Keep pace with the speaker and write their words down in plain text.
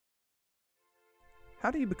How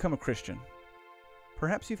do you become a Christian?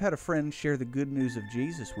 Perhaps you've had a friend share the good news of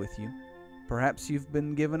Jesus with you. Perhaps you've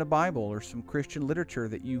been given a Bible or some Christian literature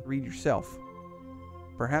that you read yourself.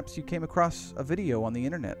 Perhaps you came across a video on the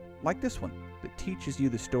internet, like this one, that teaches you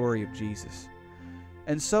the story of Jesus.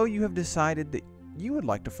 And so you have decided that you would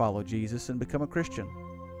like to follow Jesus and become a Christian.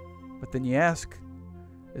 But then you ask,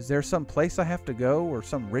 is there some place I have to go or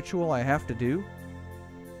some ritual I have to do?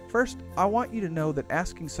 First, I want you to know that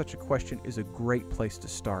asking such a question is a great place to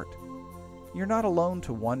start. You're not alone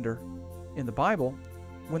to wonder. In the Bible,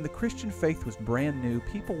 when the Christian faith was brand new,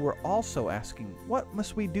 people were also asking, what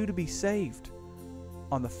must we do to be saved?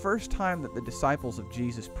 On the first time that the disciples of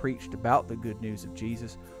Jesus preached about the good news of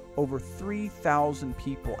Jesus, over 3,000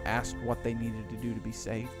 people asked what they needed to do to be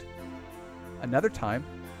saved. Another time,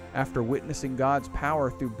 after witnessing God's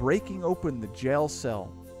power through breaking open the jail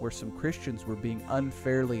cell where some Christians were being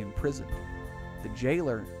unfairly imprisoned, the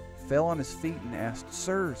jailer fell on his feet and asked,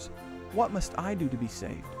 "Sirs, what must I do to be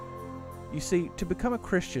saved?" You see, to become a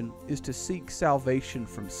Christian is to seek salvation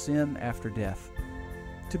from sin after death.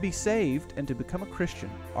 To be saved and to become a Christian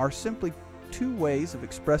are simply two ways of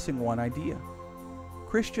expressing one idea.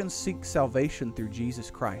 Christians seek salvation through Jesus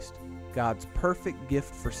Christ, God's perfect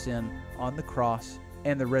gift for sin on the cross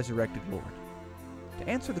and the resurrected Lord. To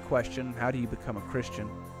answer the question, how do you become a Christian,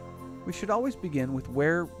 we should always begin with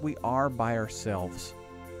where we are by ourselves.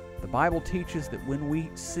 The Bible teaches that when we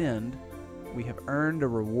sinned, we have earned a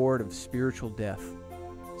reward of spiritual death.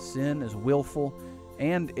 Sin is willful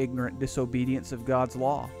and ignorant disobedience of God's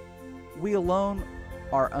law. We alone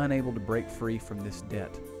are unable to break free from this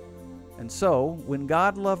debt. And so, when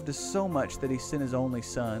God loved us so much that He sent His only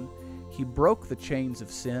Son, He broke the chains of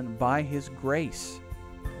sin by His grace.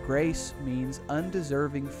 Grace means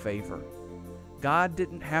undeserving favor. God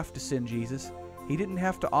didn't have to send Jesus. He didn't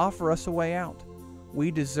have to offer us a way out. We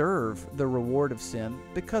deserve the reward of sin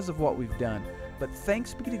because of what we've done. But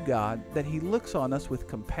thanks be to God that He looks on us with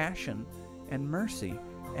compassion and mercy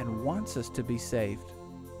and wants us to be saved.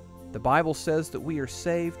 The Bible says that we are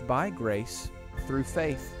saved by grace through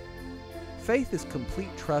faith. Faith is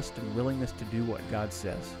complete trust and willingness to do what God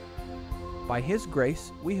says. By His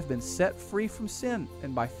grace, we have been set free from sin,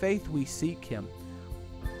 and by faith we seek Him.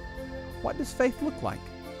 What does faith look like?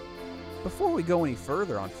 Before we go any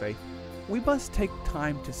further on faith, we must take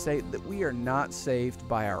time to say that we are not saved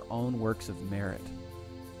by our own works of merit.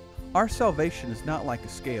 Our salvation is not like a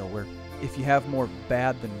scale where if you have more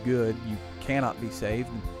bad than good, you cannot be saved,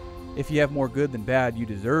 and if you have more good than bad, you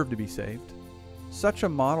deserve to be saved. Such a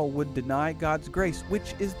model would deny God's grace,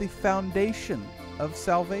 which is the foundation of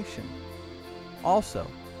salvation. Also,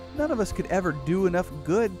 none of us could ever do enough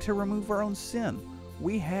good to remove our own sin.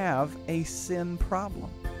 We have a sin problem.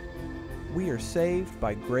 We are saved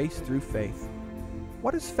by grace through faith.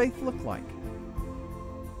 What does faith look like?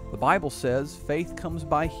 The Bible says faith comes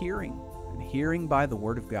by hearing, and hearing by the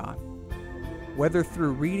Word of God. Whether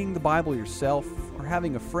through reading the Bible yourself or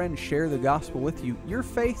having a friend share the gospel with you, your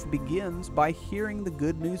faith begins by hearing the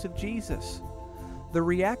good news of Jesus. The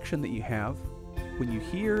reaction that you have when you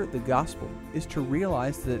hear the gospel is to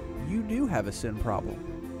realize that you do have a sin problem.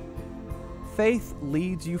 Faith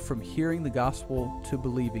leads you from hearing the gospel to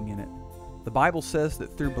believing in it. The Bible says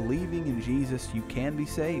that through believing in Jesus you can be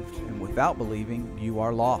saved, and without believing you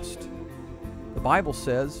are lost. The Bible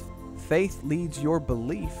says faith leads your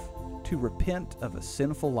belief to repent of a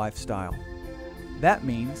sinful lifestyle. That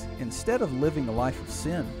means instead of living a life of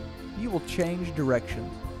sin, you will change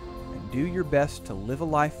directions and do your best to live a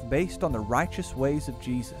life based on the righteous ways of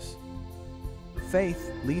Jesus.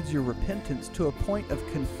 Faith leads your repentance to a point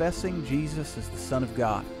of confessing Jesus as the Son of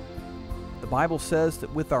God. The Bible says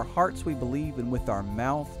that with our hearts we believe and with our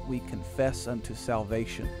mouth we confess unto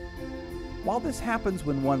salvation. While this happens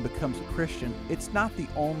when one becomes a Christian, it's not the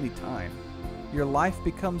only time. Your life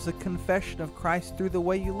becomes a confession of Christ through the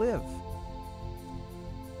way you live.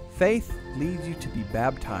 Faith leads you to be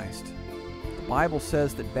baptized. The Bible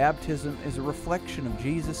says that baptism is a reflection of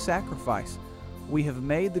Jesus' sacrifice. We have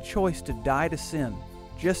made the choice to die to sin,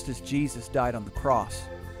 just as Jesus died on the cross.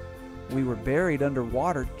 We were buried under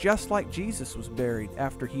water, just like Jesus was buried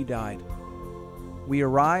after He died. We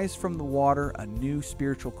arise from the water a new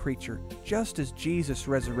spiritual creature, just as Jesus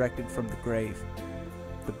resurrected from the grave.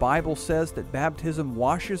 The Bible says that baptism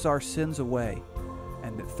washes our sins away,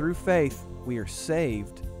 and that through faith we are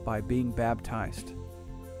saved by being baptized.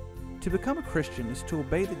 To become a Christian is to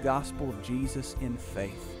obey the gospel of Jesus in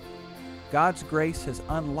faith. God's grace has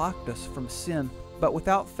unlocked us from sin, but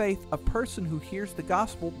without faith, a person who hears the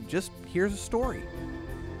gospel just hears a story.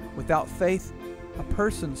 Without faith, a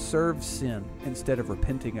person serves sin instead of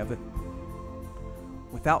repenting of it.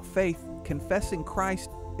 Without faith, confessing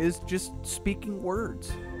Christ is just speaking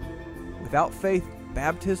words. Without faith,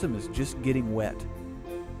 baptism is just getting wet.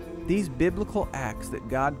 These biblical acts that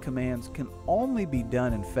God commands can only be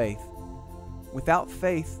done in faith. Without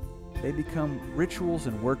faith, they become rituals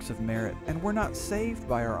and works of merit, and we're not saved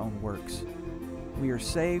by our own works. We are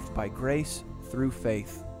saved by grace through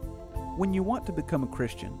faith. When you want to become a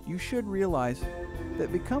Christian, you should realize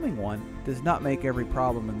that becoming one does not make every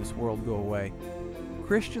problem in this world go away.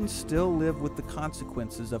 Christians still live with the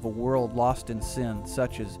consequences of a world lost in sin,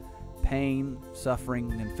 such as pain,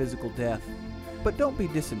 suffering, and physical death. But don't be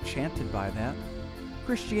disenchanted by that.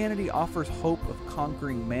 Christianity offers hope of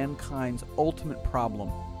conquering mankind's ultimate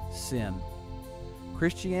problem, sin.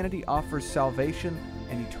 Christianity offers salvation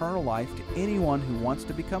and eternal life to anyone who wants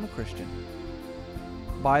to become a Christian.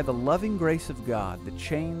 By the loving grace of God, the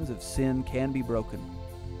chains of sin can be broken.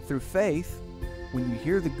 Through faith, when you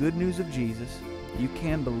hear the good news of Jesus, you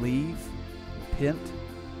can believe, repent,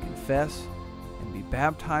 confess, and be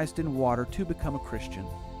baptized in water to become a Christian.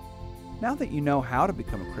 Now that you know how to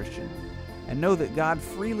become a Christian, and know that God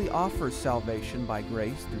freely offers salvation by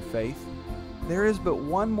grace through faith, there is but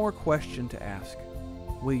one more question to ask.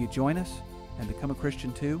 Will you join us and become a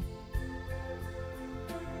Christian too?